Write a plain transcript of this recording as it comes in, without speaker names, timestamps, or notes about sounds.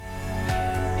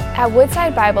At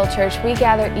Woodside Bible Church, we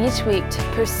gather each week to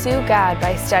pursue God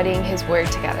by studying His Word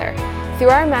together. Through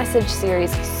our message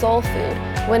series, Soul Food,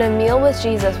 when a meal with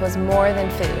Jesus was more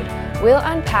than food, we'll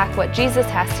unpack what Jesus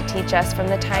has to teach us from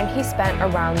the time He spent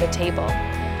around the table.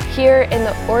 Here, in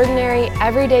the ordinary,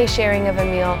 everyday sharing of a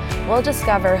meal, we'll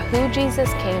discover who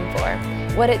Jesus came for,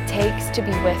 what it takes to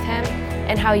be with Him,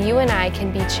 and how you and I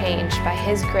can be changed by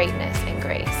His greatness and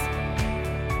grace.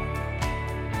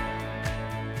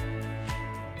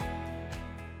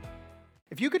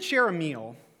 If you could share a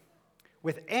meal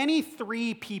with any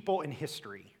three people in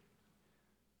history,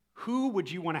 who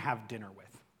would you want to have dinner with?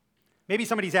 Maybe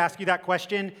somebody's asked you that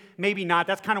question, maybe not.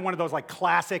 That's kind of one of those like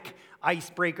classic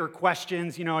icebreaker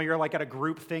questions. You know, you're like at a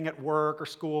group thing at work or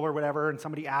school or whatever, and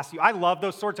somebody asks you. I love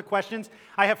those sorts of questions.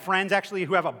 I have friends actually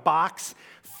who have a box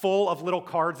full of little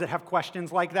cards that have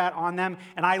questions like that on them,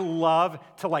 and I love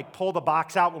to like pull the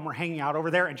box out when we're hanging out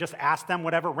over there and just ask them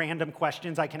whatever random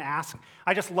questions I can ask.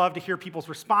 I just love to hear people's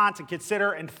response and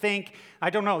consider and think.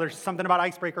 I don't know, there's something about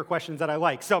icebreaker questions that I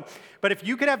like. But if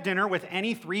you could have dinner with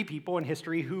any three people in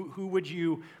history, who would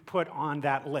you put on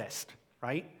that list,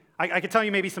 right? I could tell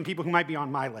you maybe some people who might be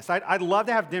on my list. I'd love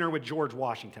to have dinner with George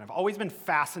Washington. I've always been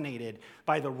fascinated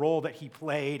by the role that he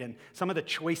played and some of the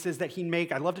choices that he'd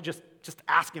make. I'd love to just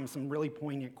ask him some really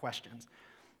poignant questions.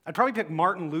 I'd probably pick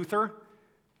Martin Luther.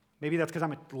 Maybe that's because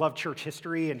I love church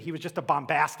history, and he was just a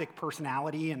bombastic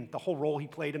personality, and the whole role he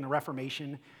played in the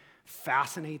Reformation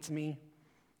fascinates me.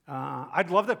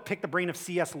 I'd love to pick the brain of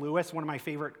C.S. Lewis, one of my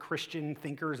favorite Christian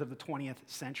thinkers of the 20th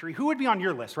century. Who would be on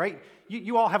your list, right?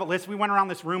 You all have a list. We went around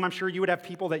this room. I'm sure you would have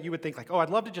people that you would think like, oh, I'd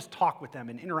love to just talk with them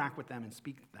and interact with them and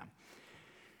speak with them.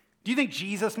 Do you think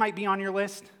Jesus might be on your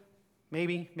list?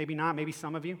 Maybe, maybe not, maybe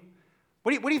some of you.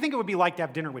 What do you think it would be like to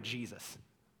have dinner with Jesus?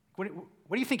 What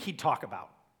do you think he'd talk about?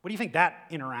 What do you think that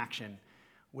interaction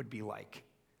would be like?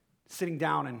 Sitting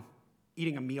down and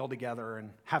eating a meal together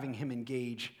and having him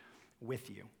engage with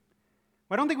you.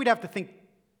 Well, I don't think we'd have to think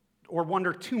or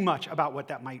wonder too much about what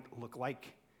that might look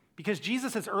like, because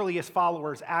Jesus' earliest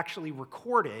followers actually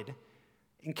recorded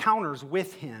encounters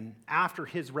with him after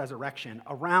his resurrection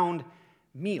around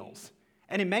meals.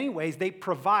 And in many ways, they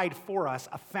provide for us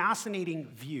a fascinating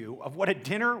view of what a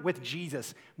dinner with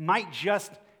Jesus might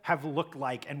just have looked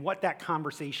like and what that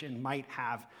conversation might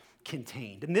have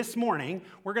contained. And this morning,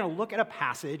 we're going to look at a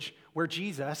passage where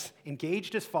Jesus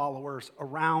engaged his followers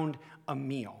around a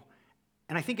meal.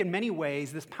 And I think in many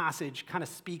ways, this passage kind of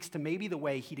speaks to maybe the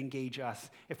way he'd engage us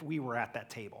if we were at that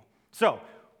table. So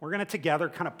we're going to together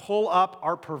kind of pull up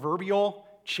our proverbial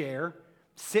chair,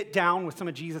 sit down with some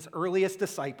of Jesus' earliest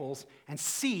disciples, and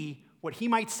see what he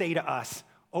might say to us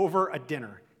over a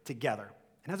dinner together.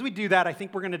 And as we do that, I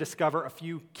think we're going to discover a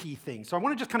few key things. So I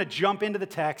want to just kind of jump into the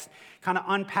text, kind of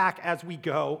unpack as we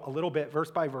go a little bit,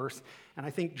 verse by verse, and I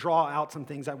think draw out some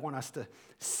things I want us to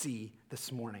see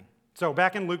this morning. So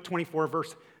back in Luke 24,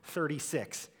 verse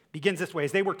 36, begins this way.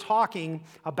 As they were talking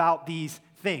about these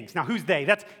things. Now, who's they?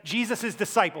 That's Jesus'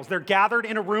 disciples. They're gathered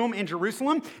in a room in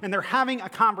Jerusalem, and they're having a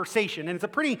conversation. And it's a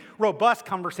pretty robust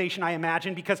conversation, I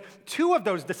imagine, because two of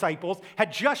those disciples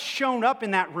had just shown up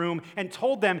in that room and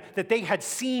told them that they had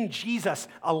seen Jesus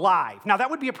alive. Now, that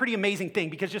would be a pretty amazing thing,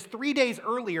 because just 3 days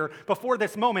earlier, before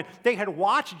this moment, they had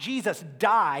watched Jesus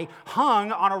die,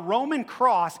 hung on a Roman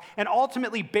cross, and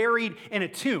ultimately buried in a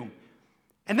tomb.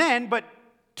 But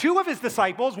two of his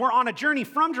disciples were on a journey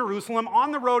from Jerusalem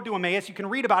on the road to Emmaus. You can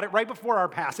read about it right before our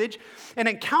passage, and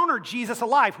encountered Jesus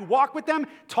alive, who walked with them,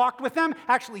 talked with them,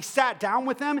 actually sat down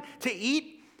with them to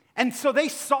eat. And so they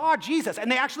saw Jesus, and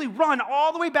they actually run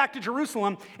all the way back to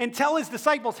Jerusalem and tell his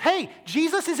disciples, hey,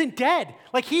 Jesus isn't dead.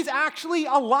 Like, he's actually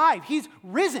alive. He's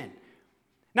risen.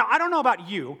 Now, I don't know about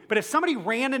you, but if somebody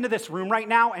ran into this room right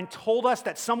now and told us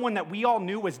that someone that we all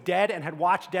knew was dead and had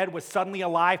watched dead was suddenly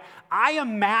alive, I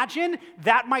imagine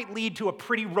that might lead to a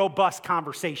pretty robust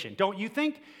conversation, don't you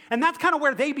think? And that's kind of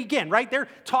where they begin, right? They're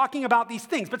talking about these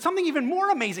things. But something even more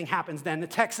amazing happens then. The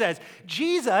text says,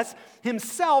 Jesus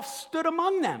himself stood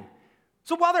among them.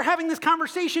 So while they're having this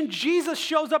conversation, Jesus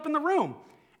shows up in the room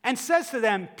and says to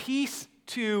them, peace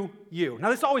to you. Now,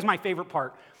 this is always my favorite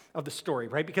part of the story,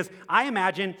 right? Because I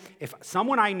imagine if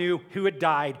someone I knew who had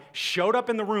died showed up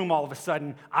in the room all of a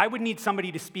sudden, I would need somebody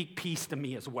to speak peace to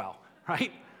me as well,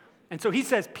 right? And so he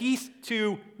says, peace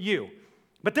to you.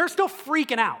 But they're still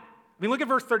freaking out. I mean, look at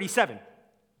verse 37.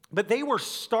 But they were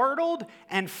startled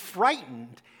and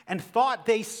frightened and thought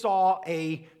they saw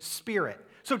a spirit.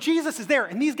 So Jesus is there,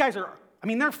 and these guys they're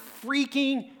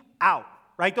freaking out,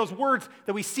 right? Those words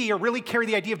that we see really carry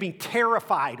the idea of being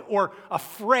terrified or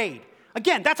afraid.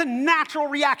 Again, that's a natural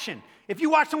reaction If you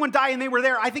watch someone die and they were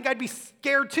there, I think I'd be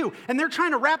scared too. And they're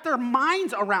trying to wrap their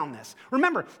minds around this.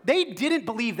 Remember, they didn't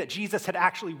believe that Jesus had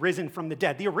actually risen from the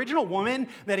dead. The original woman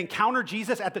that encountered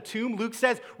Jesus at the tomb, Luke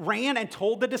says, ran and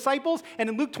told the disciples. And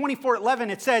in Luke 24:11,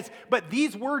 it says, but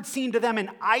these words seemed to them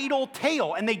an idle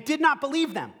tale, and they did not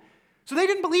believe them. So they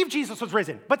didn't believe Jesus was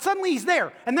risen, but suddenly he's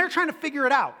there, and they're trying to figure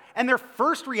it out. And their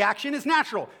first reaction is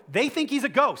natural. They think he's a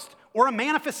ghost, or a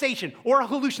manifestation, or a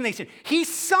hallucination.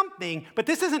 He's something, but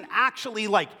this isn't actually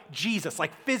like Jesus,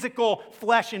 like physical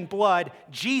flesh and blood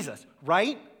Jesus,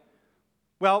 right?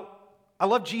 Well, I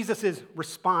love Jesus'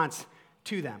 response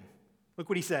to them. Look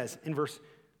what he says in verse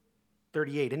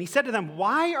 38. And he said to them,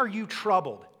 why are you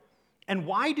troubled? And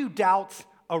why do doubts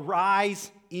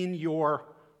arise in your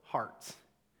hearts?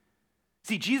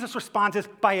 See, Jesus responds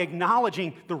by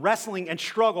acknowledging the wrestling and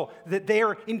struggle that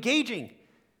they're engaging.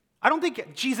 I don't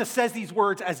think Jesus says these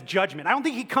words as judgment. I don't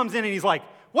think he comes in and he's like,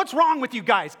 what's wrong with you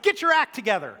guys? Get your act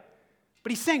together.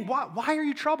 But he's saying, why are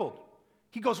you troubled?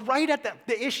 He goes right at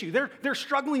the issue. They're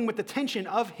struggling with the tension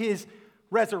of his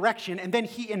resurrection, and then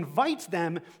he invites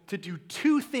them to do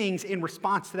two things in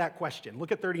response to that question.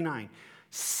 Look at 39.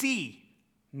 See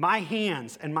my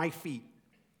hands and my feet,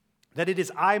 that it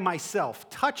is I myself.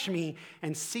 Touch me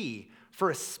and see. For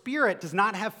a spirit does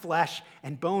not have flesh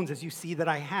and bones as you see that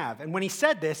I have. And when he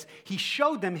said this, he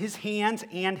showed them his hands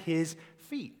and his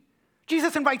feet.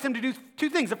 Jesus invites them to do two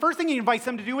things. The first thing he invites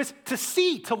them to do is to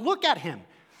see, to look at him.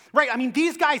 Right? I mean,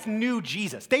 these guys knew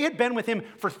Jesus. They had been with him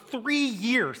for 3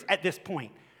 years at this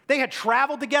point. They had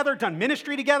traveled together, done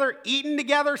ministry together, eaten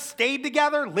together, stayed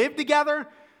together, lived together.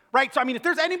 Right? So, I mean, if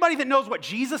there's anybody that knows what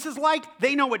Jesus is like,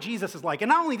 they know what Jesus is like. And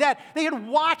not only that, they had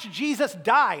watched Jesus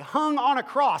die, hung on a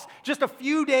cross, just a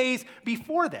few days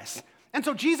before this. And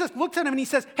so Jesus looks at him and he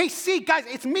says, hey, see, guys,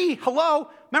 it's me. Hello?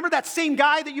 Remember that same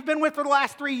guy that you've been with for the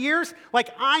last 3 years? Like,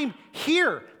 I'm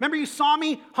here. Remember you saw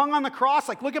me hung on the cross?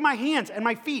 Like, look at my hands and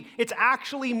my feet. It's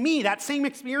actually me. That same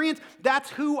experience, that's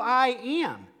who I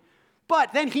am.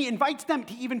 But then he invites them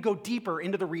to even go deeper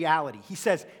into the reality. He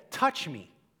says, touch me.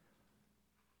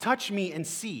 Touch me and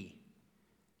see.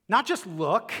 Not just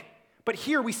look, but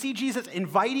here we see Jesus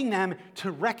inviting them to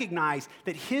recognize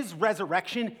that his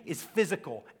resurrection is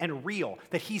physical and real,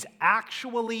 that he's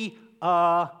actually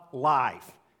alive.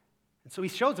 And so he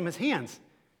shows them his hands.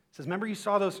 He says, remember you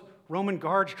saw those Roman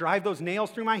guards drive those nails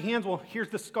through my hands? Well, here's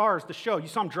the scars to show. You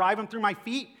saw them drive them through my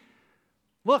feet?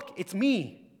 Look, it's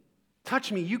me.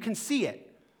 Touch me. You can see it.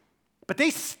 But they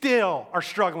still are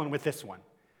struggling with this one.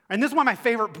 And this is one of my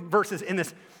favorite verses in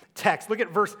this text. Look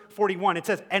at verse 41. It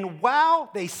says, and while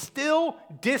they still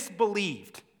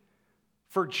disbelieved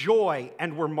for joy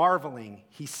and were marveling,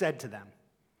 he said to them.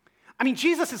 I mean,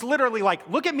 Jesus is literally like,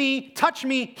 look at me, touch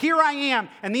me, here I am.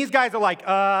 And these guys are like,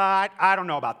 I don't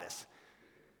know about this.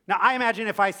 Now, I imagine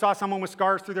if I saw someone with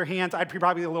scars through their hands, I'd be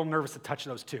probably a little nervous to touch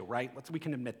those too, right? We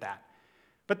can admit that.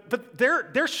 But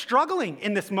they're struggling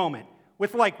in this moment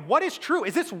with like, what is true?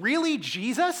 Is this really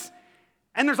Jesus?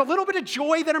 And there's a little bit of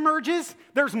joy that emerges.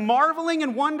 There's marveling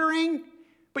and wondering.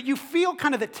 But you feel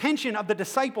kind of the tension of the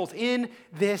disciples in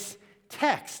this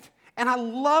text. And I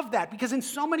love that because in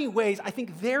so many ways, I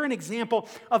think they're an example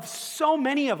of so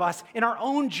many of us in our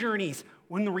own journeys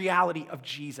in the reality of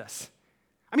Jesus.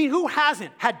 I mean, who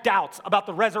hasn't had doubts about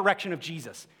the resurrection of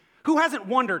Jesus? Who hasn't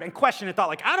wondered and questioned and thought,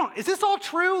 like, is this all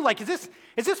true? Like, is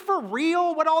this for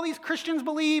real, what all these Christians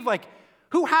believe? Like,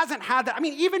 who hasn't had that? I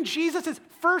mean, even Jesus'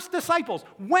 first disciples,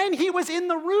 when he was in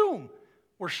the room,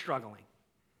 were struggling.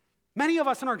 Many of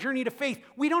us in our journey to faith,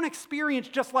 we don't experience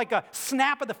just like a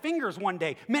snap of the fingers one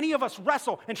day. Many of us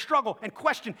wrestle and struggle and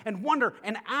question and wonder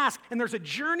and ask, and there's a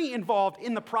journey involved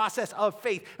in the process of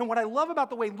faith. And what I love about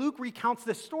the way Luke recounts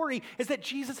this story is that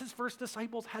Jesus' first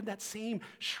disciples had that same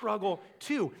struggle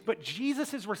too. But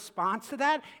Jesus' response to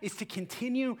that is to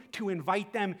continue to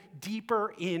invite them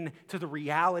deeper into the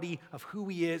reality of who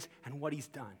he is and what he's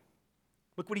done.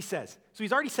 Look what he says. So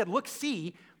he's already said, look,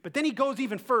 see, but then he goes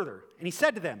even further. And he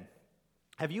said to them,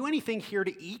 have you anything here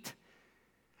to eat?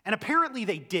 And apparently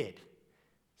they did.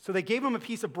 So they gave him a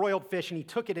piece of broiled fish, and he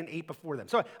took it and ate before them.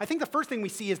 So I think the first thing we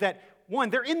see is that, one,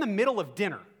 they're in the middle of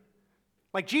dinner.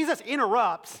 Like Jesus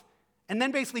interrupts and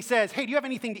then basically says, hey, do you have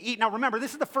anything to eat? Now remember,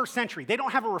 this is the first century. They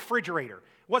don't have a refrigerator.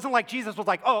 It wasn't like Jesus was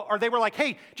like, or they were like,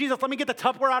 hey, Jesus, let me get the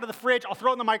Tupperware out of the fridge. I'll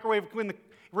throw it in the microwave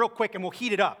real quick, and we'll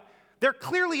heat it up. They're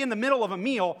clearly in the middle of a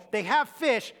meal. They have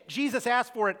fish. Jesus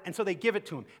asked for it, and so they give it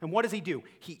to him. And what does he do?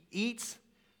 He eats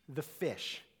the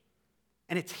fish.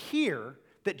 And it's here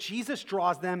that Jesus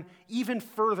draws them even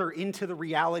further into the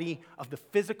reality of the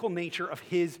physical nature of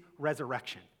his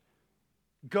resurrection.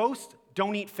 Ghosts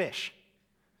don't eat fish.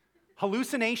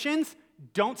 Hallucinations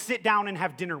don't sit down and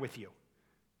have dinner with you.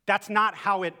 That's not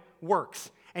how it works.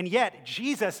 And yet,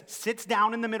 Jesus sits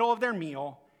down in the middle of their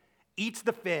meal, eats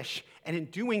the fish, and in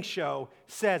doing so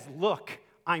says, look,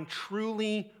 I'm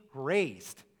truly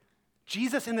raised.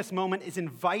 Jesus in this moment is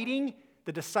inviting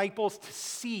the disciples to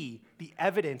see the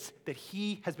evidence that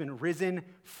he has been risen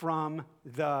from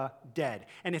the dead.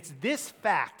 And it's this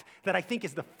fact that I think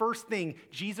is the first thing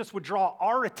Jesus would draw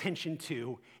our attention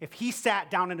to if he sat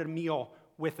down at a meal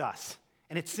with us.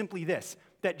 And it's simply this,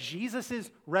 that Jesus'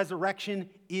 resurrection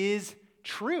is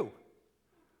true.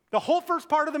 The whole first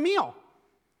part of the meal.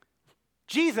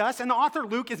 Jesus, and the author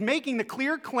Luke, is making the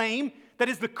clear claim that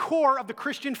is the core of the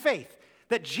Christian faith,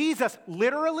 that Jesus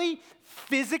literally,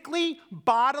 physically,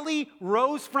 bodily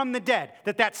rose from the dead.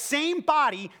 That same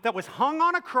body that was hung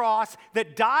on a cross,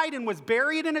 that died and was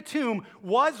buried in a tomb,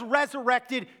 was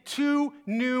resurrected to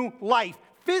new life.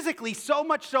 Physically, so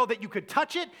much so that you could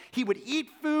touch it, he would eat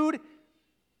food,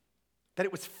 that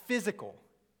it was physical.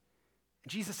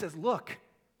 And Jesus says, look,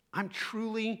 I'm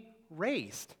truly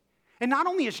raised. And not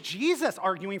only is Jesus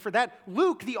arguing for that,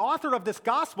 Luke, the author of this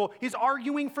gospel, is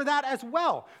arguing for that as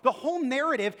well. The whole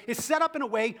narrative is set up in a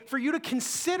way for you to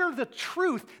consider the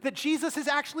truth that Jesus is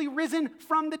actually risen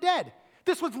from the dead.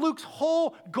 This was Luke's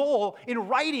whole goal in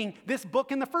writing this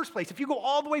book in the first place. If you go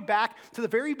all the way back to the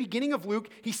very beginning of Luke,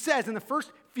 he says in the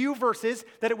first few verses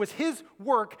that it was his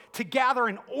work to gather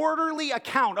an orderly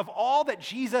account of all that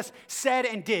Jesus said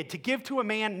and did, to give to a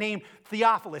man named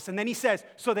Theophilus. And then he says,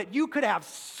 so that you could have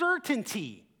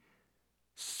certainty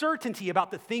about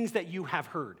the things that you have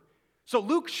heard. So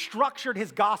Luke structured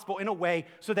his gospel in a way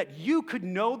so that you could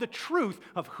know the truth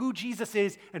of who Jesus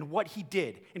is and what he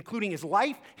did, including his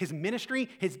life, his ministry,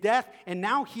 his death, and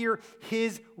now here,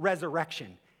 his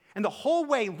resurrection. And the whole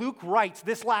way Luke writes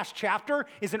this last chapter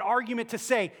is an argument to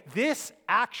say, this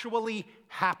actually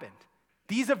happened.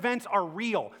 These events are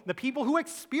real. The people who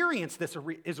experience this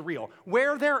is real.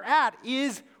 Where they're at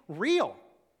is real.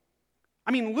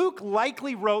 I mean, Luke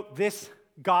likely wrote this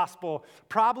gospel,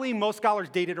 probably most scholars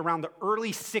date it around the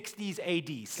early 60s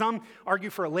AD. Some argue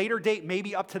for a later date,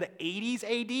 maybe up to the 80s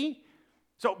AD.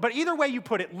 But either way you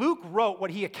put it, Luke wrote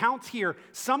what he accounts here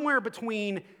somewhere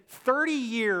between 30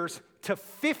 years to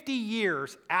 50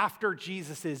 years after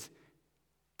Jesus'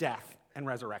 death and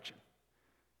resurrection.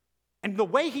 And the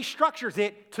way he structures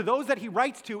it to those that he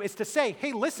writes to is to say,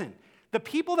 hey, listen, the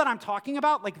people that I'm talking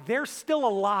about, they're still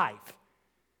alive.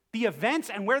 The events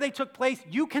and where they took place,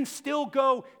 you can still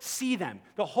go see them.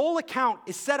 The whole account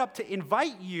is set up to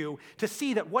invite you to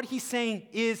see that what he's saying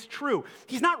is true.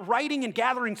 He's not writing and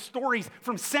gathering stories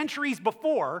from centuries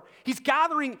before. He's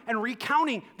gathering and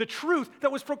recounting the truth that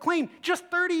was proclaimed just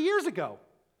 30 years ago.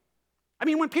 I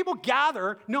mean, when people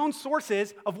gather known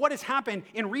sources of what has happened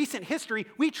in recent history,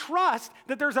 we trust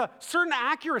that there's a certain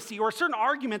accuracy or a certain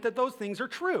argument that those things are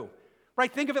true, right?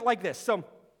 Think of it like this. So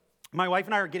my wife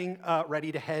and I are getting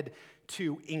ready to head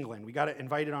to England. We got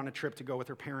invited on a trip to go with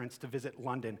her parents to visit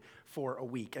London for a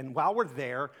week. And while we're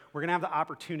there, we're going to have the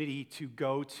opportunity to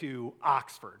go to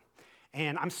Oxford.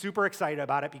 And I'm super excited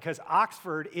about it because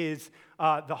Oxford is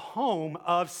the home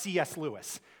of C.S.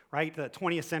 Lewis, right? The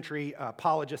 20th century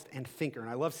apologist and thinker. And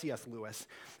I love C.S. Lewis.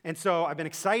 And so I've been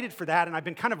excited for that. And I've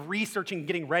been kind of researching and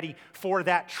getting ready for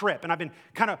that trip. And I've been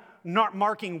kind of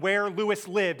marking where Lewis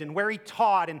lived and where he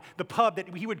taught and the pub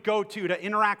that he would go to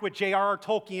interact with J.R.R.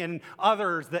 Tolkien and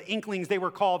others, the Inklings they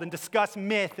were called, and discuss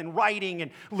myth and writing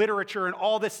and literature and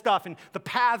all this stuff and the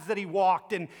paths that he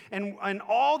walked and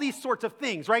all these sorts of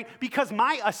things, right? Because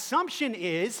my assumption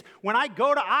is when I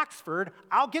go to Oxford,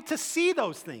 I'll get to see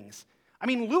those things. I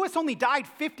mean, Lewis only died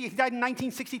he died in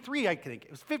 1963, I think.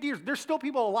 It was 50 years. There's still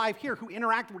people alive here who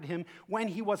interacted with him when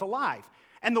he was alive.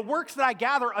 And the works that I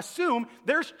gather assume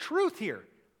there's truth here.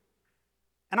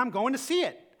 And I'm going to see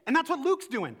it. And that's what Luke's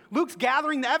doing. Luke's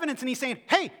gathering the evidence and he's saying,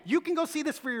 hey, you can go see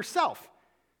this for yourself.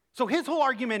 So his whole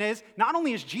argument is, not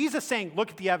only is Jesus saying, look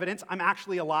at the evidence, I'm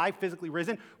actually alive, physically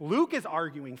risen, Luke is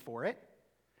arguing for it.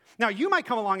 Now, you might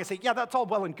come along and say, yeah, that's all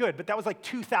well and good, but that was like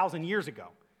 2,000 years ago.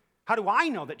 How do I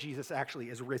know that Jesus actually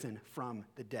is risen from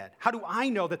the dead? How do I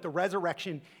know that the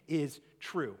resurrection is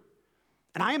true?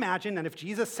 And I imagine that if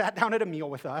Jesus sat down at a meal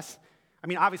with us, I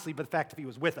mean, obviously, but the fact if he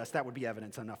was with us, that would be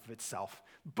evidence enough of itself.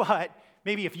 But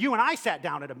maybe if you and I sat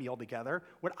down at a meal together,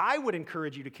 what I would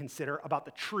encourage you to consider about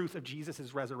the truth of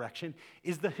Jesus' resurrection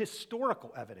is the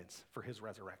historical evidence for his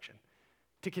resurrection.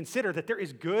 To consider that there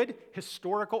is good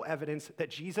historical evidence that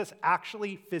Jesus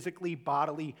actually physically,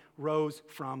 bodily rose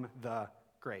from the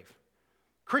grave.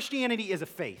 Christianity is a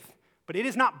faith, but it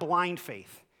is not blind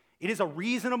faith. It is a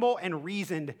reasonable and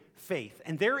reasoned faith.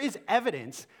 And there is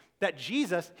evidence that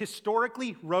Jesus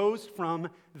historically rose from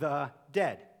the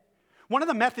dead. One of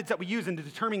the methods that we use in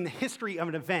determining the history of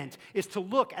an event is to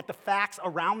look at the facts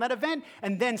around that event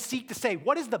and then seek to say,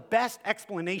 what is the best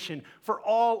explanation for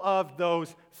all of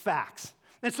those facts?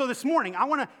 And so this morning,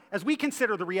 as we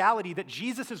consider the reality that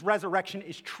Jesus' resurrection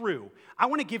is true, I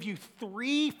want to give you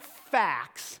 3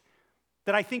 facts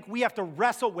that I think we have to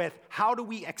wrestle with. How do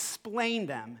we explain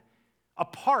them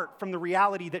apart from the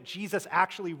reality that Jesus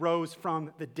actually rose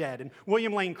from the dead? And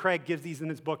William Lane Craig gives these in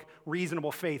his book,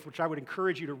 Reasonable Faith, which I would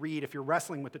encourage you to read if you're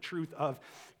wrestling with the truth of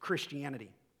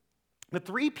Christianity. The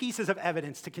 3 pieces of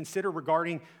evidence to consider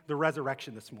regarding the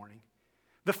resurrection this morning.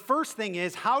 The first thing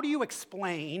is, how do you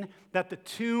explain that the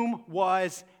tomb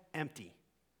was empty?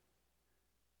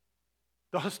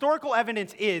 The historical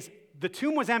evidence is the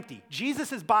tomb was empty.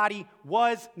 Jesus' body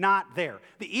was not there.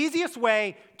 The easiest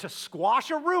way to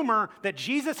squash a rumor that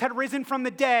Jesus had risen from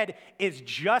the dead is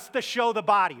just to show the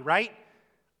body, right?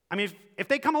 I mean, if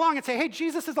they come along and say, hey,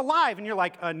 Jesus is alive, and you're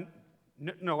like,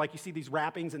 no, like you see these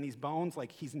wrappings and these bones,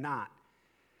 like he's not.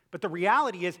 But the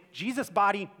reality is, Jesus'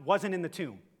 body wasn't in the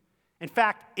tomb. In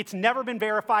fact, it's never been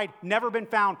verified, never been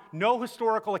found, no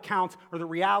historical accounts or the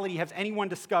reality has anyone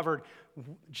discovered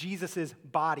Jesus'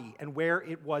 body and where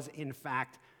it was in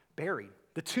fact buried.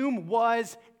 The tomb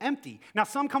was empty. Now,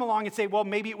 some come along and say, well,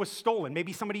 maybe it was stolen,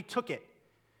 maybe somebody took it.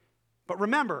 But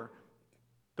remember,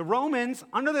 the Romans,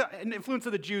 under the influence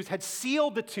of the Jews, had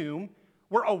sealed the tomb,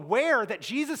 were aware that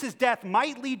Jesus' death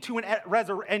might lead to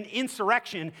an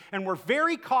insurrection, and were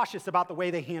very cautious about the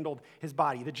way they handled his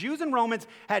body. The Jews and Romans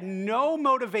had no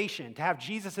motivation to have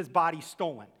Jesus' body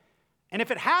stolen. And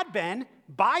if it had been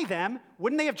by them,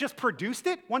 wouldn't they have just produced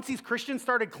it once these Christians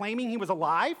started claiming he was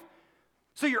alive?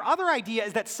 So your other idea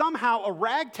is that somehow a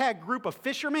ragtag group of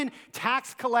fishermen,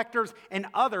 tax collectors, and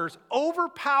others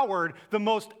overpowered the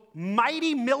most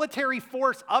mighty military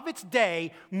force of its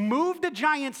day, moved a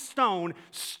giant stone,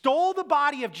 stole the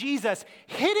body of Jesus,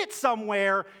 hid it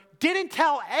somewhere, didn't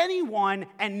tell anyone,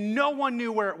 and no one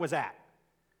knew where it was at.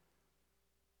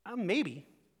 Maybe.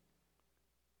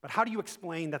 But how do you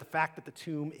explain that the fact that the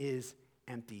tomb is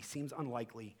empty? Seems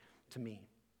unlikely to me.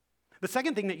 The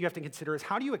second thing that you have to consider is,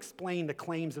 how do you explain the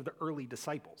claims of the early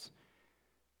disciples?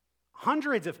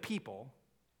 Hundreds of people,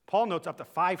 Paul notes up to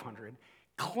 500,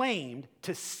 claimed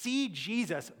to see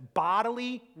Jesus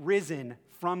bodily risen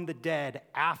from the dead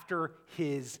after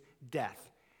his death.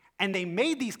 And they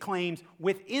made these claims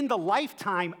within the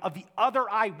lifetime of the other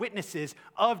eyewitnesses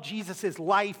of Jesus'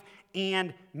 life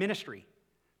and ministry.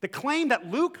 The claim that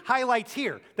Luke highlights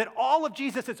here, that all of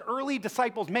Jesus' early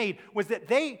disciples made, was that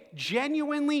they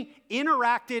genuinely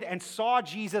interacted and saw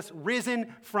Jesus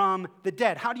risen from the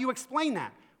dead. How do you explain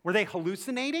that? Were they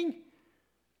hallucinating?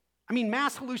 I mean,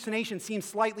 mass hallucination seems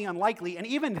slightly unlikely, and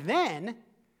even then,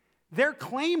 their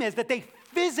claim is that they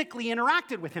physically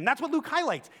interacted with him. That's what Luke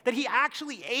highlights, that he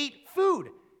actually ate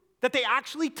food, that they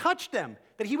actually touched them,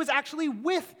 that he was actually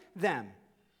with them.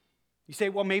 You say,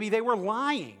 well, maybe they were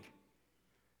lying.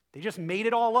 They just made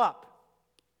it all up.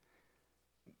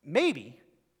 Maybe.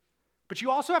 But you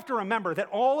also have to remember that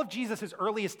all of Jesus'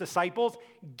 earliest disciples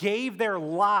gave their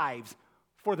lives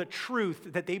for the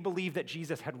truth that they believed that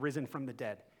Jesus had risen from the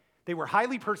dead. They were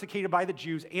highly persecuted by the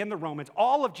Jews and the Romans.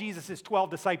 All of Jesus' 12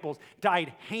 disciples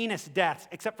died heinous deaths,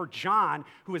 except for John,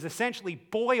 who was essentially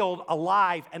boiled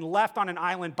alive and left on an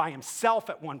island by himself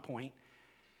at one point.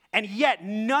 And yet,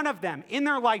 none of them in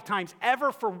their lifetimes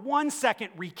ever for 1 second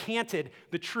recanted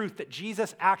the truth that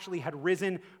Jesus actually had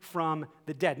risen from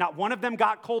the dead. Not one of them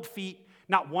got cold feet.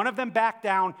 Not one of them backed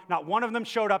down. Not one of them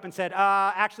showed up and said,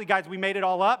 actually, guys, we made it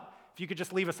all up. If you could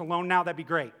just leave us alone now, that'd be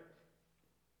great.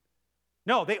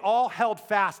 No, they all held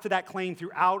fast to that claim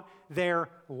throughout their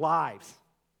lives.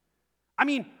 I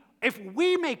mean, if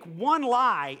we make one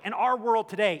lie in our world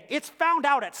today, it's found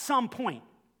out at some point.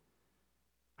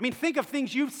 I mean, think of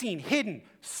things you've seen, hidden,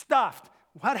 stuffed.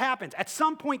 What happens? At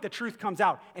some point, the truth comes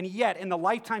out. And yet, in the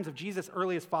lifetimes of Jesus'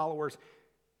 earliest followers,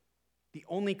 the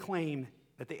only claim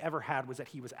that they ever had was that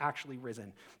he was actually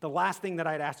risen. The last thing that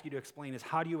I'd ask you to explain is,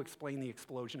 how do you explain the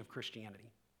explosion of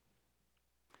Christianity?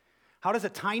 How does a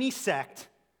tiny sect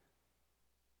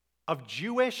of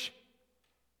Jewish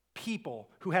people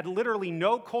who had literally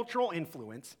no cultural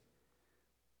influence,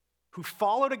 who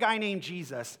followed a guy named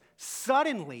Jesus,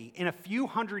 suddenly, in a few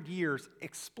hundred years,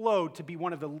 explode to be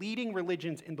one of the leading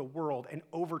religions in the world and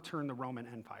overturn the Roman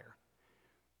Empire?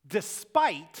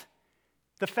 Despite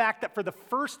the fact that for the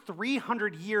first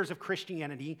 300 years of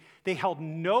Christianity, they held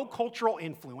no cultural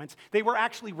influence, they were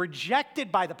actually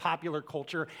rejected by the popular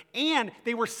culture, and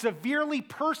they were severely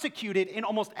persecuted in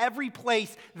almost every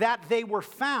place that they were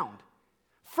found.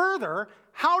 Further,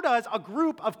 how does a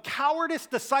group of cowardice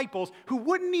disciples who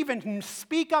wouldn't even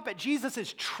speak up at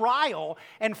Jesus' trial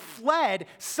and fled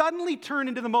suddenly turn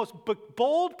into the most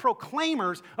bold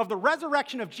proclaimers of the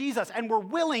resurrection of Jesus and were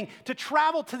willing to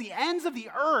travel to the ends of the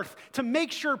earth to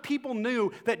make sure people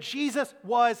knew that Jesus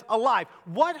was alive?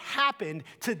 What happened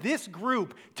to this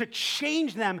group to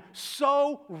change them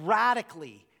so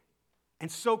radically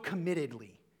and so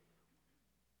committedly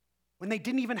when they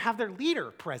didn't even have their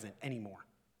leader present anymore?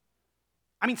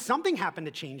 I mean, something happened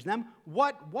to change them.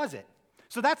 What was it?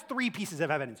 So that's 3 pieces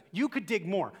of evidence. You could dig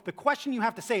more. The question you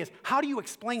have to say is, how do you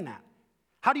explain that?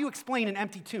 How do you explain an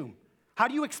empty tomb? How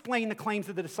do you explain the claims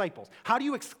of the disciples? How do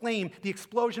you explain the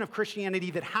explosion of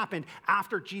Christianity that happened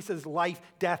after Jesus' life,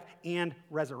 death, and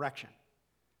resurrection?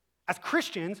 As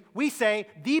Christians, we say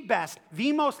the best,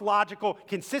 the most logical,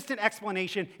 consistent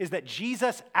explanation is that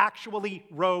Jesus actually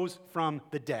rose from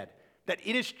the dead, that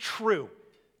it is true.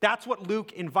 That's what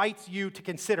Luke invites you to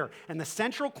consider. And the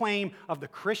central claim of the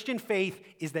Christian faith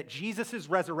is that Jesus'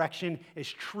 resurrection is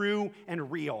true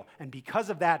and real. And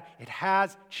because of that, it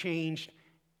has changed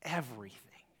everything.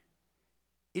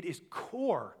 It is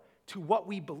core to what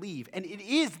we believe. And it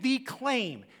is the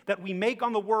claim that we make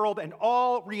on the world and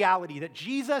all reality, that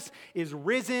Jesus is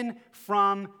risen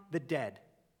from the dead.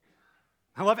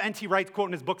 I love N.T. Wright's quote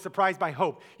in his book, Surprised by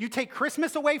Hope. You take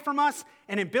Christmas away from us,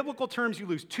 and in biblical terms, you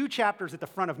lose 2 chapters at the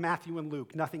front of Matthew and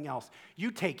Luke, nothing else.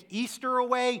 You take Easter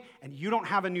away, and you don't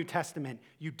have a New Testament.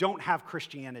 You don't have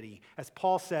Christianity. As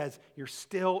Paul says, you're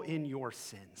still in your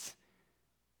sins.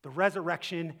 The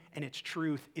resurrection and its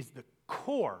truth is the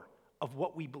core of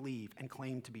what we believe and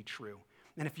claim to be true.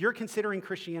 And if you're considering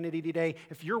Christianity today,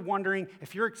 if you're wondering,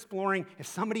 if you're exploring, if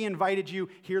somebody invited you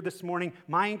here this morning,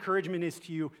 my encouragement is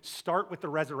to you, start with the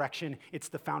resurrection. It's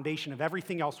the foundation of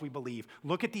everything else we believe.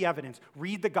 Look at the evidence,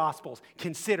 read the Gospels,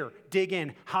 consider, dig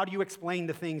in. How do you explain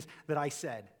the things that I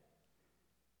said?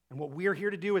 And what we're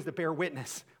here to do is to bear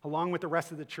witness, along with the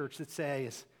rest of the church, that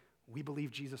says, we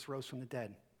believe Jesus rose from the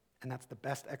dead. And that's the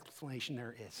best explanation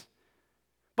there is.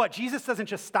 But Jesus doesn't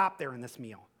just stop there in this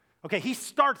meal. Okay, he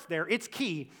starts there, it's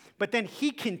key, but then he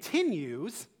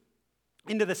continues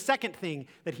into the second thing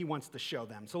that he wants to show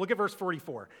them. So look at verse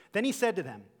 44. Then he said to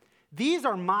them, "These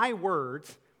are my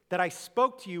words that I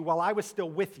spoke to you while I was still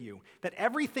with you, that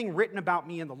everything written about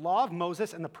me in the law of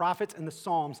Moses and the prophets and the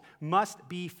Psalms must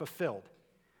be fulfilled."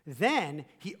 Then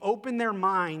he opened their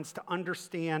minds to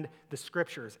understand the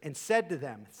scriptures and said to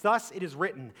them, "Thus it is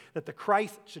written that the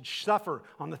Christ should suffer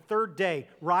on the 3rd day,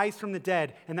 rise from the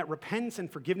dead, and that repentance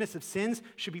and forgiveness of sins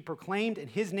should be proclaimed in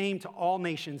his name to all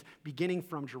nations, beginning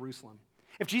from Jerusalem."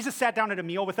 If Jesus sat down at a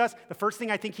meal with us, the first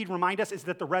thing I think he'd remind us is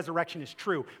that the resurrection is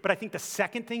true. But I think the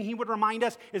second thing he would remind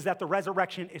us is that the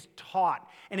resurrection is taught.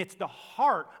 And it's the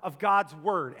heart of God's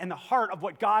word and the heart of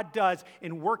what God does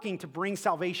in working to bring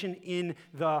salvation in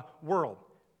the world.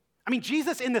 I mean,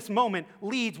 Jesus in this moment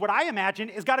leads what I imagine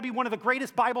is got to be one of the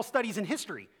greatest Bible studies in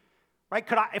history. Right?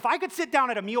 If I could sit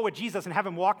down at a meal with Jesus and have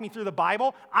him walk me through the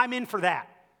Bible, I'm in for that.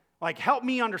 Like, help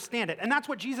me understand it. And that's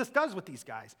what Jesus does with these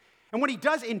guys. And what he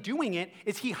does in doing it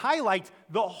is he highlights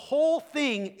the whole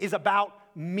thing is about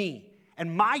me.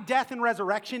 And my death and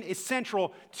resurrection is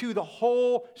central to the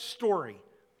whole story.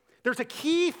 There's a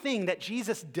key thing that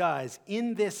Jesus does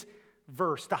in this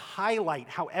verse to highlight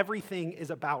how everything is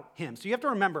about him. So you have to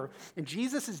remember, in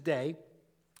Jesus' day,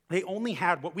 they only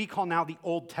had what we call now the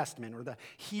Old Testament or the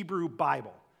Hebrew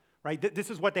Bible, right? This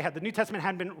is what they had. The New Testament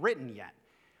hadn't been written yet.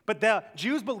 But the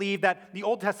Jews believed that the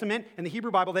Old Testament and the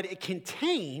Hebrew Bible, that it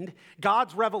contained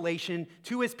God's revelation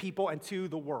to his people and to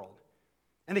the world.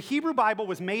 And the Hebrew Bible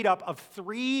was made up of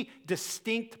 3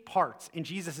 distinct parts in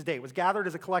Jesus' day. It was gathered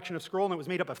as a collection of scrolls, and it was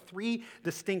made up of 3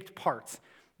 distinct parts.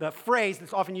 The phrase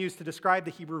that's often used to describe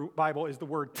the Hebrew Bible is the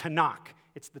word Tanakh.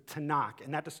 It's the Tanakh,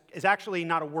 and that is actually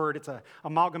not a word. It's an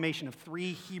amalgamation of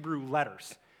 3 Hebrew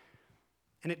letters.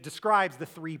 And it describes the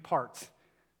 3 parts.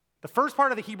 The first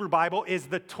part of the Hebrew Bible is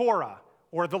the Torah,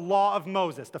 or the Law of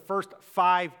Moses, the first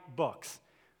 5 books.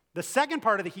 The second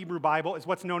part of the Hebrew Bible is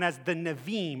what's known as the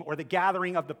Nevi'im, or the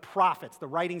gathering of the prophets, the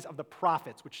writings of the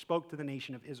prophets, which spoke to the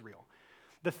nation of Israel.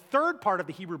 The third part of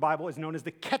the Hebrew Bible is known as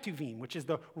the Ketuvim, which is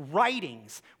the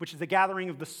writings, which is the gathering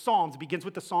of the Psalms. It begins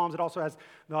with the Psalms. It also has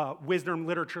the wisdom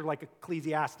literature like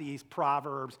Ecclesiastes,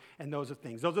 Proverbs, and those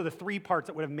things. Those are the 3 parts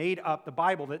that would have made up the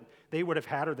Bible that they would have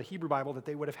had, or the Hebrew Bible that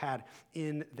they would have had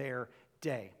in their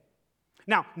day.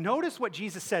 Now, notice what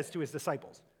Jesus says to his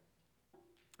disciples.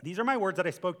 "These are my words that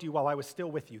I spoke to you while I was still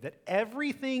with you, that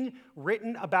everything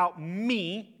written about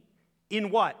me in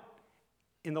what?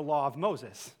 In the law of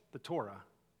Moses, the Torah,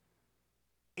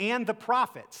 and the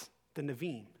prophets, the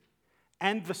Nevi'im,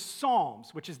 and the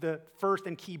Psalms, which is the first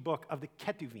and key book of the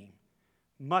Ketuvim,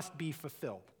 must be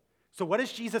fulfilled. So what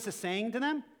is Jesus saying to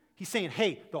them? He's saying,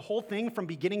 hey, the whole thing from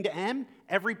beginning to end,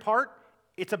 every part,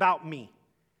 it's about me.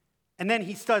 And then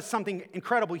he does something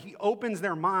incredible. He opens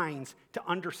their minds to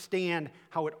understand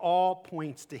how it all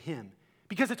points to him.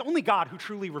 Because it's only God who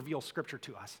truly reveals Scripture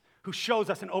to us, who shows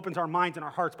us and opens our minds and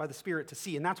our hearts by the Spirit to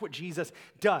see. And that's what Jesus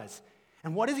does.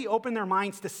 And what does he open their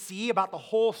minds to see about the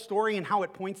whole story and how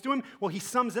it points to him? Well, he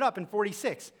sums it up in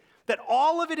 46, that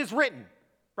all of it is written,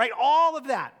 right? All of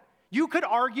that. You could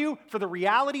argue for the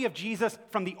reality of Jesus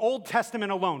from the Old Testament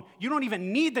alone. You don't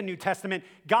even need the New Testament.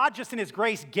 God just in his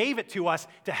grace gave it to us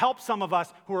to help some of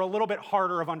us who are a little bit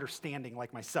harder of understanding,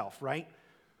 like myself, right?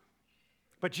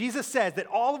 But Jesus says that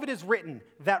all of it is written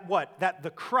that what? That the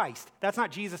Christ, that's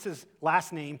not Jesus'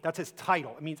 last name, that's his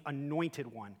title. It means anointed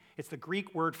one. It's the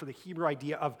Greek word for the Hebrew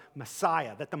idea of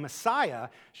Messiah, that the Messiah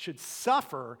should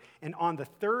suffer and on the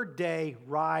third day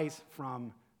rise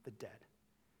from the dead.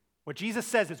 What Jesus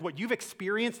says is what you've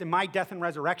experienced in my death and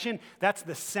resurrection, that's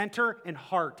the center and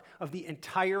heart of the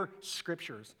entire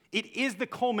Scriptures. It is the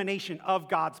culmination of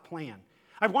God's plan.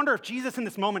 I wonder if Jesus in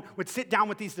this moment would sit down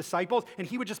with these disciples and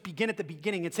he would just begin at the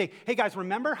beginning and say, hey guys,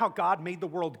 remember how God made the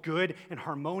world good and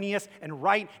harmonious and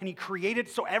right, and he created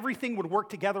so everything would work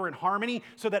together in harmony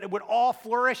so that it would all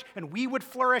flourish and we would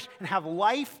flourish and have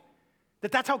life?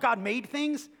 That's how God made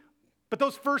things? But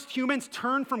those first humans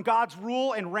turned from God's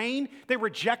rule and reign. They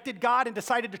rejected God and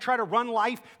decided to try to run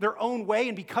life their own way.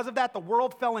 And because of that, the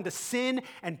world fell into sin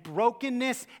and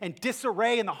brokenness and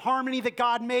disarray. And the harmony that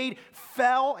God made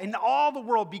fell. And all the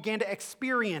world began to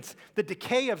experience the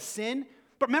decay of sin.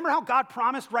 But remember how God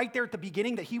promised right there at the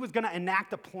beginning that he was going to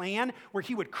enact a plan where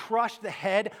he would crush the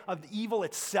head of the evil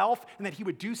itself and that he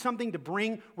would do something to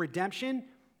bring redemption?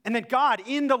 And then God,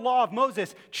 in the law of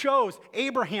Moses, chose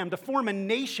Abraham to form a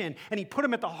nation, and he put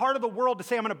him at the heart of the world to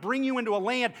say, I'm going to bring you into a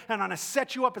land, and I'm going to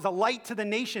set you up as a light to the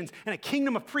nations and a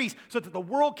kingdom of priests so that the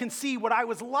world can see what I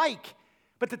was like.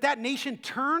 But that nation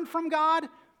turned from God.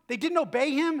 They didn't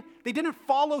obey him. They didn't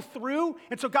follow through.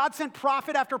 And so God sent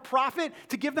prophet after prophet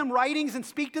to give them writings and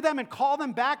speak to them and call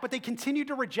them back, but they continued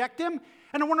to reject him.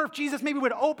 And I wonder if Jesus maybe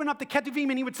would open up the Ketuvim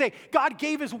and he would say, God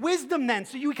gave his wisdom then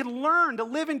so you can learn to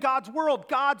live in God's world,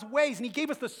 God's ways. And he gave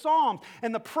us the Psalms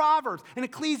and the Proverbs and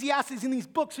Ecclesiastes in these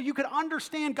books so you could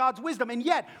understand God's wisdom. And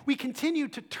yet we continue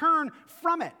to turn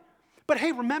from it. But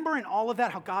hey, remember in all of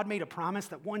that how God made a promise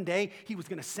that one day he was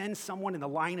going to send someone in the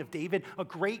line of David, a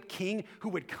great king who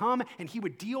would come and he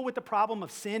would deal with the problem of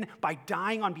sin by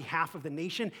dying on behalf of the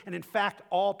nation and in fact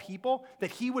all people, that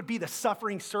he would be the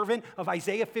suffering servant of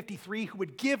Isaiah 53 who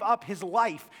would give up his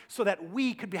life so that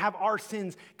we could have our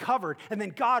sins covered. And then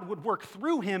God would work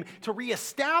through him to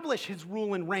reestablish his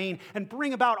rule and reign and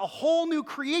bring about a whole new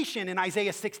creation in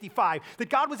Isaiah 65, that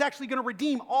God was actually going to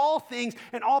redeem all things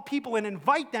and all people and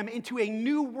invite them into a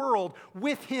new world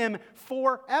with him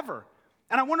forever.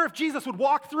 And I wonder if Jesus would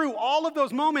walk through all of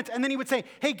those moments and then he would say,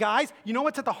 hey guys, you know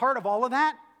what's at the heart of all of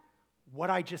that? What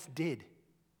I just did.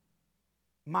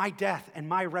 My death and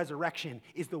my resurrection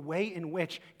is the way in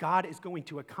which God is going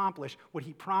to accomplish what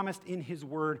he promised in his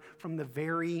word from the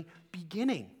very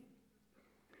beginning.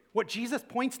 What Jesus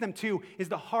points them to is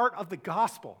the heart of the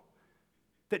gospel,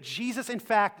 that Jesus in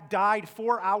fact died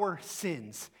for our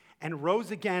sins and rose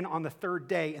again on the third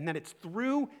day, and that it's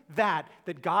through that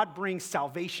God brings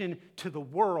salvation to the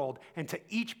world and to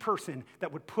each person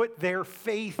that would put their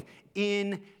faith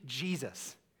in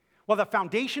Jesus. While the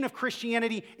foundation of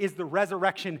Christianity is the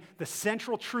resurrection, the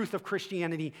central truth of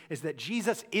Christianity is that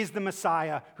Jesus is the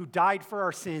Messiah who died for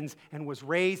our sins and was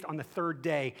raised on the third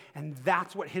day. And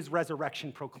that's what his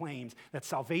resurrection proclaims, that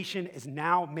salvation is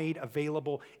now made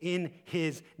available in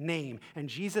his name. And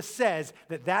Jesus says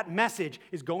that message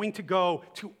is going to go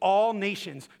to all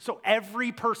nations so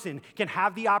every person can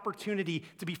have the opportunity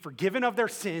to be forgiven of their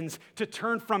sins, to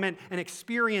turn from it and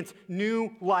experience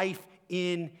new life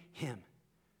in him.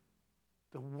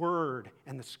 The word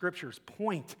and the scriptures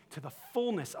point to the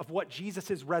fullness of what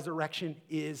Jesus' resurrection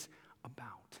is about.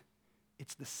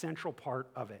 It's the central part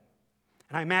of it.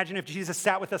 And I imagine if Jesus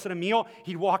sat with us at a meal,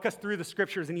 he'd walk us through the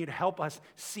scriptures and he'd help us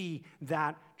see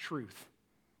that truth.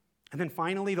 And then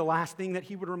finally, the last thing that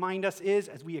he would remind us is,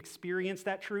 as we experience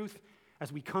that truth,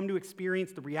 as we come to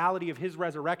experience the reality of his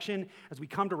resurrection, as we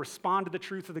come to respond to the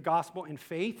truth of the gospel in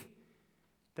faith,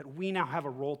 that we now have a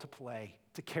role to play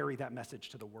to carry that message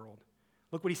to the world.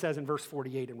 Look what he says in verse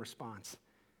 48 in response.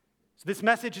 So this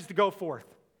message is to go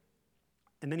forth.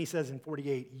 And then he says in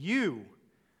 48, you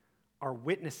are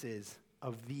witnesses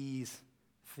of these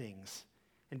things.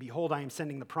 And behold, I am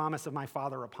sending the promise of my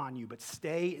Father upon you, but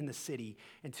stay in the city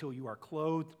until you are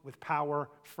clothed with power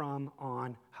from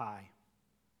on high.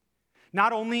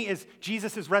 Not only is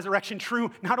Jesus' resurrection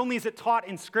true, not only is it taught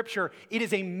in Scripture, it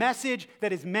is a message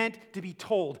that is meant to be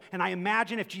told. And I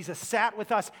imagine if Jesus sat with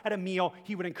us at a meal,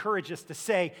 he would encourage us to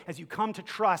say, as you come to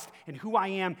trust in who I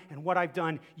am and what I've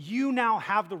done, you now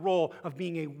have the role of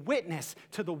being a witness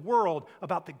to the world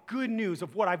about the good news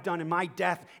of what I've done in my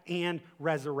death and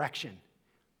resurrection.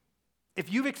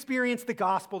 If you've experienced the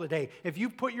gospel today, if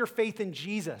you've put your faith in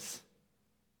Jesus,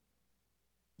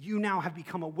 you now have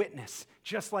become a witness,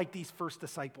 just like these first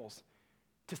disciples,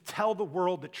 to tell the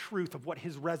world the truth of what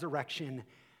his resurrection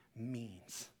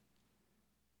means.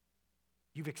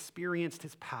 You've experienced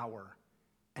his power,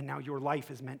 and now your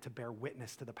life is meant to bear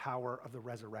witness to the power of the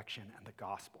resurrection and the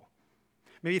gospel.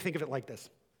 Maybe think of it like this.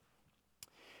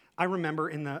 I remember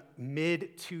in the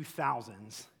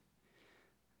mid-2000s,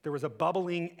 there was a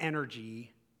bubbling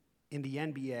energy in the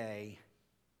NBA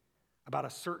about a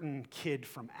certain kid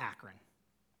from Akron.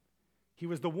 He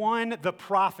was the one the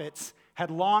prophets had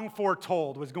long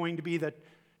foretold was going to be the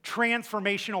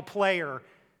transformational player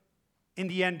in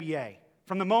the NBA.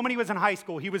 From the moment he was in high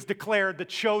school, he was declared the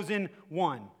chosen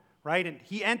one, right? And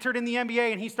he entered in the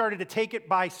NBA and he started to take it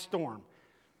by storm.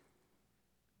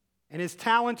 And his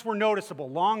talents were noticeable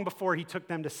long before he took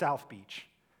them to South Beach.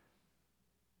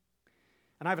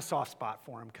 And I have a soft spot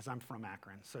for him because I'm from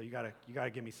Akron, so you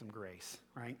gotta give me some grace,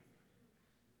 right?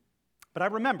 But I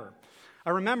remember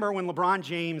when LeBron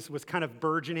James was kind of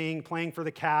burgeoning, playing for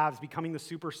the Cavs, becoming the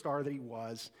superstar that he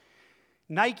was,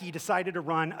 Nike decided to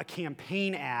run a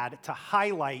campaign ad to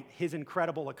highlight his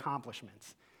incredible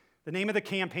accomplishments. The name of the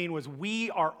campaign was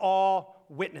 "We Are All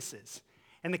Witnesses."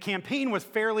 And the campaign was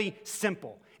fairly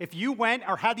simple. If you went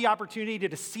or had the opportunity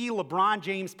to see LeBron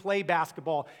James play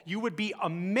basketball, you would be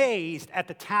amazed at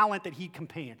the talent that he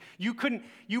commanded. You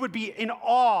would be in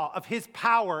awe of his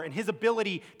power and his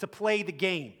ability to play the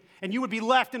game. And you would be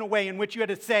left in a way in which you had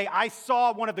to say, I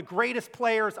saw one of the greatest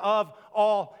players of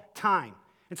all time.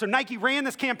 And so Nike ran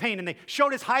this campaign, and they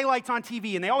showed his highlights on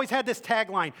TV, and they always had this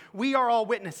tagline, "We are all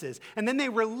witnesses." And then they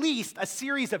released a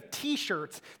series of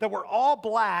T-shirts that were all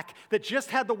black that just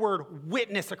had the word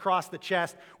 "witness" across the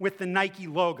chest with the Nike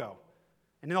logo.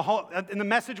 And the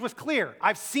message was clear.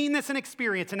 I've seen this and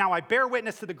experienced, and now I bear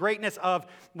witness to the greatness of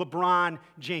LeBron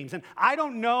James. And I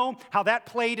don't know how that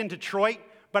played in Detroit,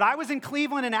 but I was in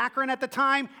Cleveland and Akron at the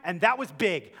time, and that was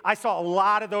big. I saw a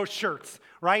lot of those shirts,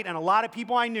 right? And a lot of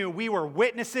people I knew, we were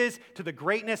witnesses to the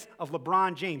greatness of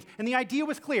LeBron James. And the idea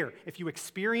was clear. If you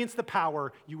experienced the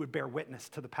power, you would bear witness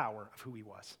to the power of who he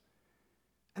was.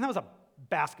 And that was a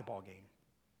basketball game.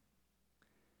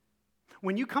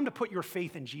 When you come to put your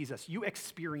faith in Jesus, you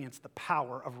experience the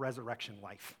power of resurrection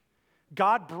life.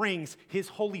 God brings his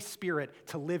Holy Spirit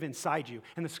to live inside you.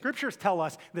 And the scriptures tell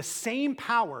us the same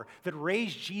power that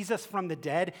raised Jesus from the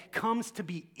dead comes to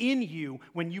be in you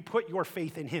when you put your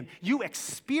faith in him. You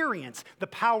experience the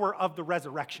power of the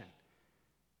resurrection.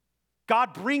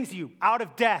 God brings you out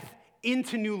of death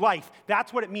into new life.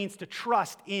 That's what it means to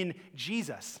trust in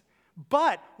Jesus.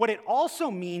 But what it also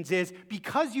means is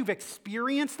because you've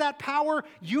experienced that power,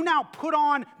 you now put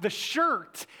on the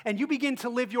shirt and you begin to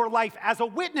live your life as a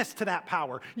witness to that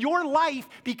power. Your life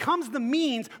becomes the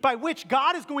means by which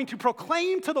God is going to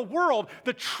proclaim to the world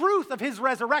the truth of his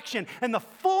resurrection and the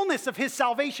fullness of his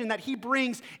salvation that he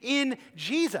brings in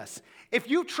Jesus. If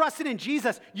you've trusted in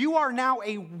Jesus, you are now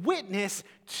a witness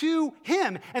to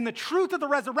him. And the truth of the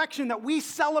resurrection that we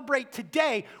celebrate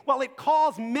today, while it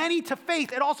calls many to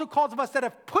faith, it also calls of us that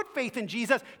have put faith in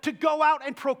Jesus to go out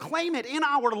and proclaim it in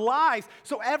our lives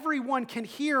so everyone can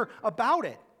hear about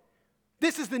it.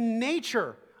 This is the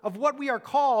nature of what we are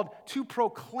called to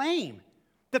proclaim.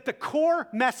 That the core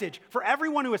message for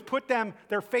everyone who has put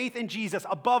their faith in Jesus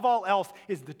above all else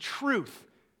is the truth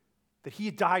that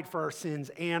he died for our sins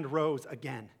and rose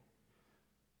again.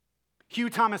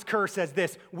 Hugh Thomas Kerr says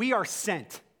this, "We are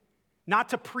sent not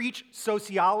to preach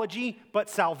sociology, but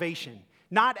salvation.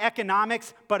 Not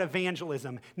economics, but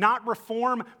evangelism. Not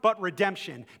reform, but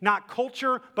redemption. Not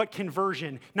culture, but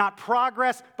conversion. Not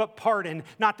progress, but pardon.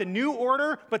 Not the new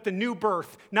order, but the new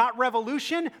birth. Not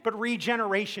revolution, but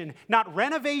regeneration. Not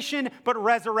renovation, but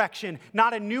resurrection.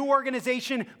 Not a new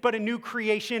organization, but a new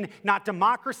creation. Not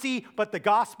democracy, but the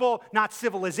gospel. Not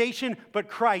civilization, but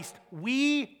Christ.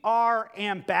 We are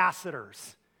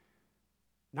ambassadors,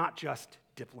 not just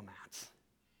diplomats.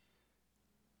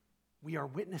 We are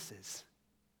witnesses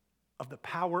of the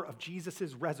power of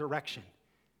Jesus' resurrection.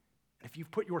 And if you've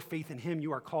put your faith in him,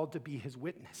 you are called to be his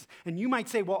witness. And you might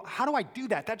say, well, how do I do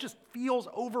that? That just feels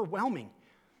overwhelming.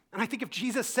 And I think if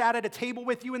Jesus sat at a table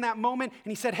with you in that moment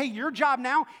and he said, hey, your job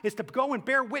now is to go and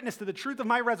bear witness to the truth of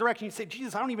my resurrection, you'd say,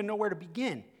 Jesus, I don't even know where to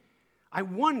begin. I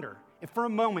wonder if for a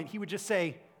moment he would just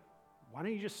say, why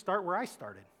don't you just start where I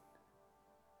started?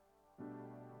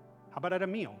 How about at a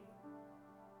meal?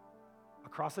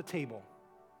 Across a table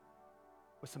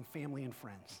with some family and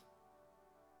friends.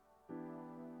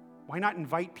 Why not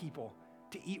invite people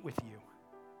to eat with you,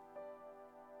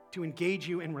 to engage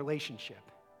you in relationship?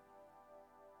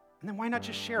 And then why not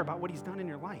just share about what he's done in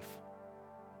your life?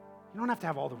 You don't have to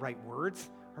have all the right words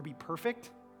or be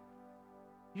perfect.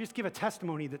 You just give a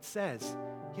testimony that says,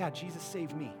 yeah, Jesus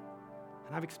saved me,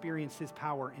 and I've experienced his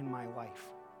power in my life.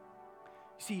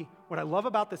 You see, what I love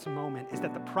about this moment is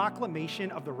that the proclamation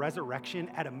of the resurrection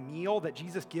at a meal that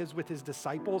Jesus gives with his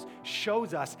disciples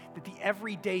shows us that the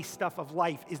everyday stuff of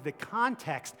life is the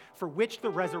context for which the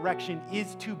resurrection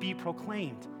is to be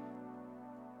proclaimed.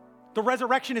 The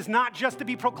resurrection is not just to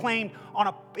be proclaimed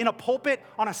in a pulpit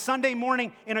on a Sunday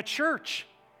morning in a church.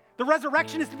 The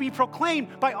resurrection is to be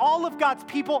proclaimed by all of God's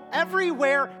people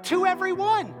everywhere to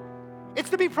everyone.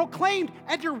 It's to be proclaimed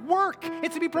at your work.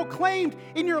 It's to be proclaimed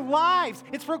in your lives.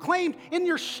 It's proclaimed in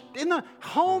the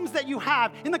homes that you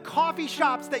have, in the coffee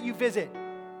shops that you visit.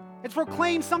 It's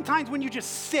proclaimed sometimes when you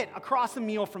just sit across a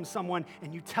meal from someone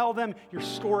and you tell them your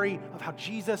story of how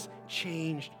Jesus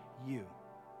changed you.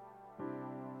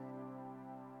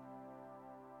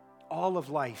 All of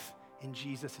life in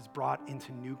Jesus is brought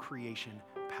into new creation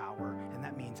power, and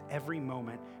that means every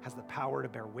moment has the power to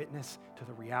bear witness to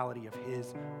the reality of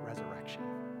his resurrection.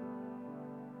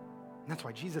 And that's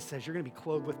why Jesus says you're going to be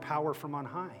clothed with power from on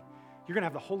high. You're going to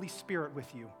have the Holy Spirit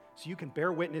with you so you can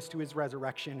bear witness to his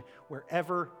resurrection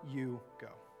wherever you go.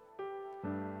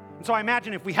 And so I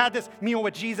imagine if we had this meal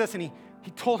with Jesus and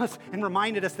he told us and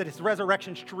reminded us that his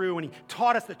resurrection's true, and he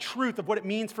taught us the truth of what it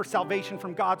means for salvation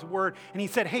from God's word, and he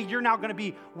said, hey, you're now going to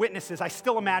be witnesses. I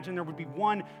still imagine there would be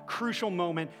one crucial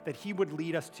moment that he would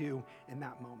lead us to in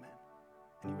that moment.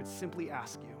 And he would simply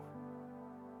ask you,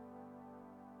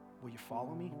 will you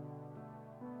follow me?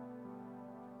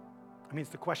 I mean, it's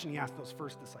the question he asked those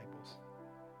first disciples.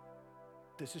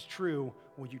 This is true.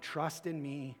 Will you trust in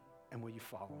me and will you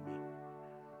follow me?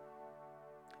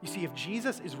 You see, if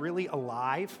Jesus is really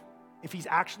alive, if he's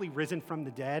actually risen from the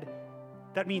dead,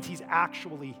 that means he's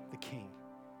actually the king.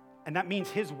 And that means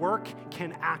his work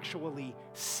can actually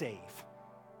save.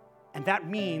 And that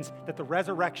means that the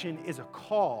resurrection is a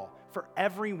call for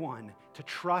everyone to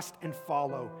trust and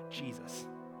follow Jesus.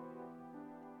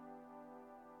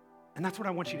 And that's what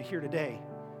I want you to hear today.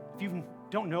 If you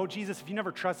don't know Jesus, if you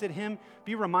never trusted him,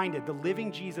 be reminded the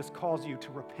living Jesus calls you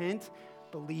to repent,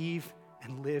 believe,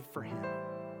 and live for him.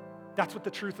 That's what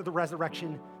the truth of the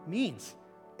resurrection means.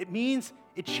 It means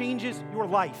it changes your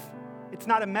life. It's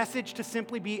not a message to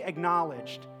simply be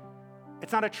acknowledged.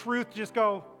 It's not a truth to just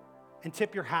go and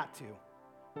tip your hat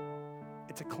to.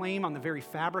 It's a claim on the very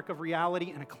fabric of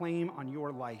reality and a claim on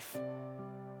your life.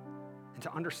 And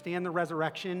to understand the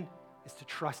resurrection is to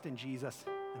trust in Jesus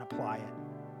and apply it.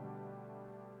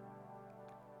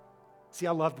 See,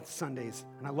 I love Sundays,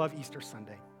 and I love Easter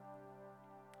Sunday.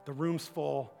 The room's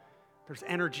full. There's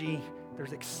energy,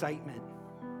 there's excitement.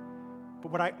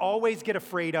 But what I always get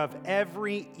afraid of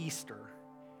every Easter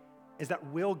is that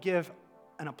we'll give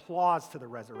an applause to the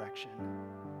resurrection,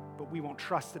 but we won't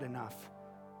trust it enough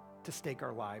to stake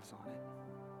our lives on it.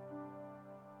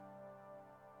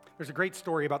 There's a great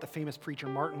story about the famous preacher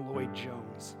Martin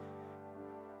Lloyd-Jones,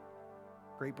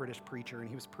 great British preacher, and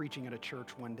he was preaching at a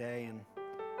church one day, and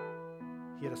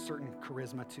he had a certain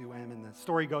charisma to him, and the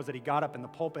story goes that he got up in the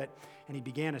pulpit and he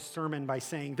began his sermon by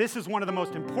saying, this is one of the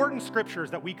most important scriptures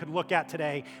that we could look at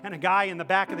today. And a guy in the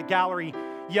back of the gallery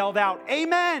yelled out,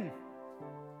 amen.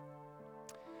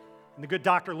 And the good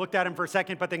doctor looked at him for a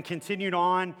second, but then continued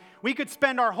on. We could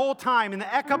spend our whole time in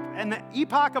the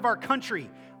epoch of our country,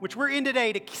 which we're in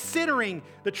today, considering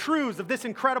the truths of this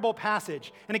incredible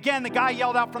passage. And again, the guy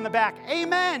yelled out from the back,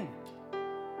 amen.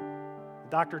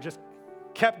 The doctor just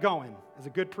kept going, as a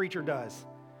good preacher does.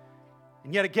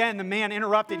 And yet again, the man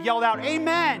interrupted, yelled out,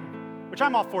 amen, which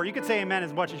I'm all for. You can say amen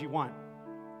as much as you want.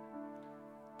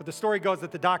 But the story goes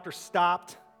that the doctor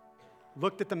stopped,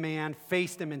 looked at the man,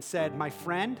 faced him, and said, my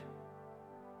friend,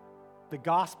 the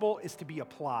gospel is to be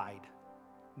applied,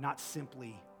 not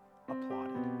simply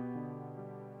applauded.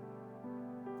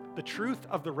 The truth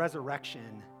of the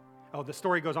resurrection, the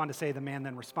story goes on to say the man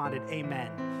then responded,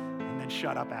 amen, and then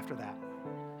shut up after that.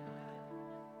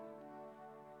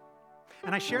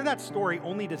 And I share that story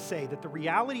only to say that the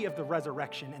reality of the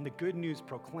resurrection and the good news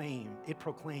it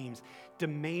proclaims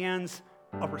demands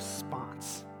a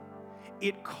response.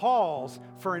 it calls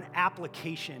for an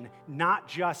application, not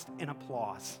just an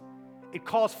applause. It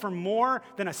calls for more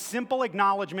than a simple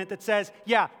acknowledgement that says,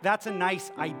 yeah, that's a nice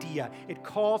idea. It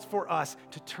calls for us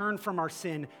to turn from our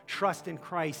sin, trust in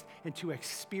Christ, and to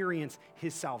experience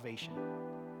his salvation.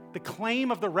 The claim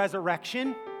of the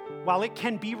resurrection, while it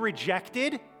can be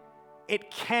rejected, it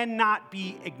cannot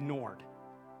be ignored.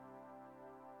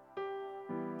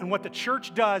 And what the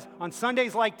church does on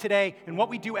Sundays like today, and what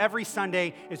we do every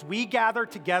Sunday, is we gather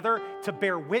together to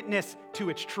bear witness to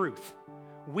its truth.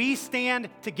 We stand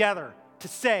together to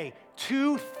say,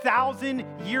 2,000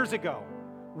 years ago,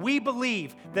 we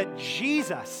believe that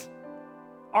Jesus,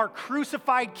 our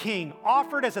crucified King,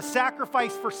 offered as a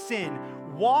sacrifice for sin,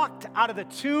 walked out of the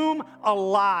tomb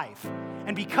alive.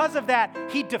 And because of that,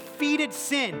 he defeated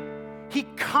sin. He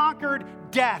conquered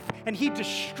death, and he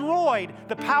destroyed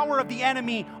the power of the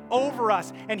enemy over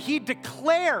us. And he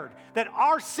declared that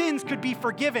our sins could be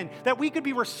forgiven, that we could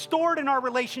be restored in our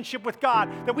relationship with God,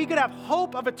 that we could have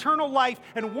hope of eternal life,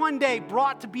 and one day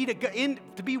brought to be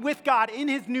with God in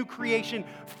his new creation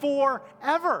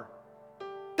forever.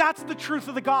 That's the truth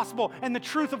of the gospel and the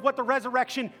truth of what the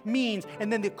resurrection means.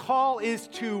 And then the call is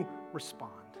to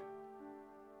respond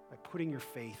by putting your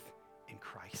faith in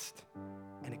Christ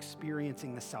and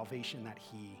experiencing the salvation that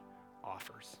he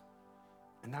offers.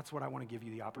 And that's what I want to give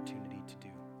you the opportunity to do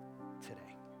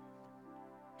today.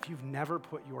 If you've never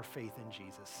put your faith in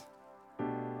Jesus,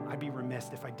 I'd be remiss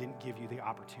if I didn't give you the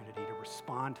opportunity to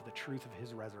respond to the truth of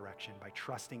his resurrection by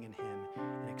trusting in him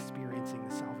and experiencing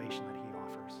the salvation that he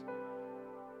offers.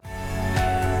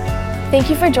 Thank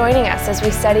you for joining us as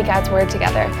we study God's Word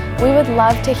together. We would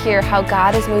love to hear how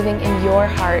God is moving in your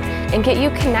heart and get you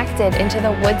connected into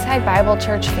the Woodside Bible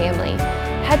Church family.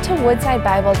 Head to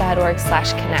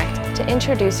woodsidebible.org/connect to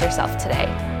introduce yourself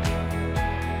today.